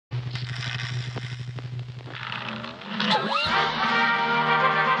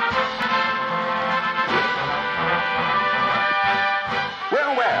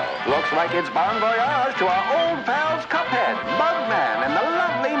Well, looks like it's bon voyage to our old pals Cuphead, Bugman, and the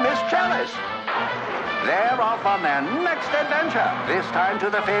lovely Miss Chalice. They're off on their next adventure, this time to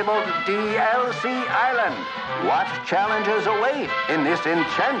the fabled DLC Island. What challenges await in this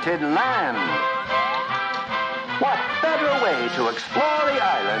enchanted land? What better way to explore the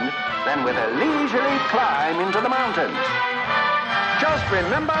island than with a leisurely climb into the mountains? Just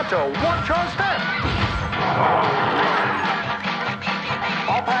remember to watch your step.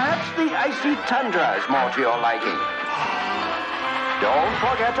 Or perhaps the icy tundra is more to your liking. Don't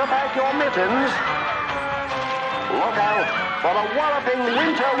forget to pack your mittens. Look out for the walloping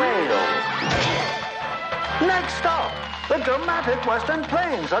winter whale. Next stop, the dramatic Western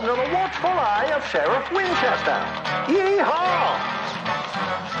Plains under the watchful eye of Sheriff Winchester. Yee-haw!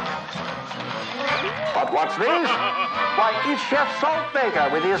 But what's this? Why, it's Chef Saltbaker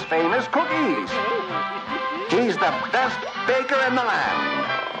with his famous cookies. He's the best baker in the land.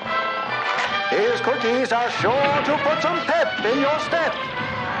 His cookies are sure to put some pep in your step.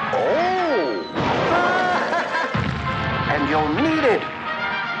 Oh! And you'll need it.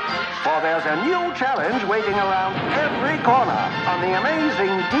 For there's a new challenge waiting around every corner on the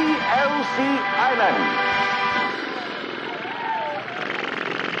amazing DLC Island.